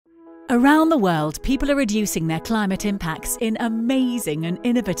Around the world, people are reducing their climate impacts in amazing and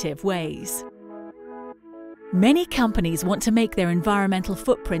innovative ways. Many companies want to make their environmental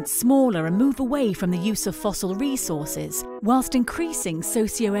footprint smaller and move away from the use of fossil resources, whilst increasing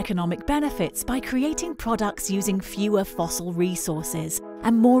socio-economic benefits by creating products using fewer fossil resources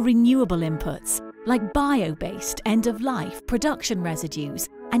and more renewable inputs, like bio-based end-of-life production residues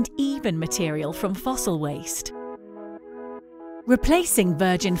and even material from fossil waste. Replacing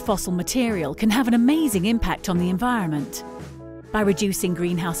virgin fossil material can have an amazing impact on the environment. By reducing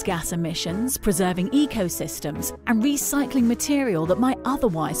greenhouse gas emissions, preserving ecosystems, and recycling material that might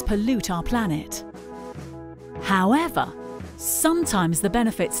otherwise pollute our planet. However, sometimes the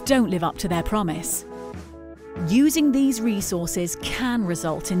benefits don't live up to their promise. Using these resources can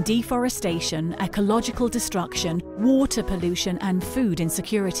result in deforestation, ecological destruction, water pollution, and food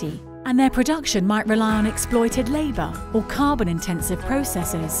insecurity. And their production might rely on exploited labour or carbon-intensive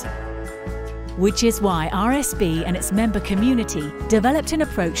processes. Which is why RSB and its member community developed an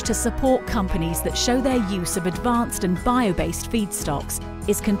approach to support companies that show their use of advanced and bio-based feedstocks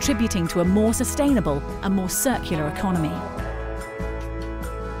is contributing to a more sustainable and more circular economy.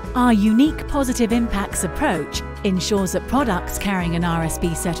 Our unique positive impacts approach ensures that products carrying an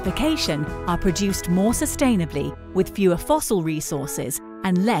RSB certification are produced more sustainably with fewer fossil resources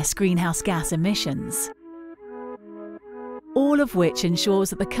and less greenhouse gas emissions. All of which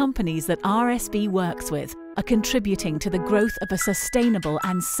ensures that the companies that RSB works with are contributing to the growth of a sustainable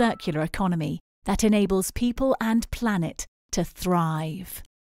and circular economy that enables people and planet to thrive.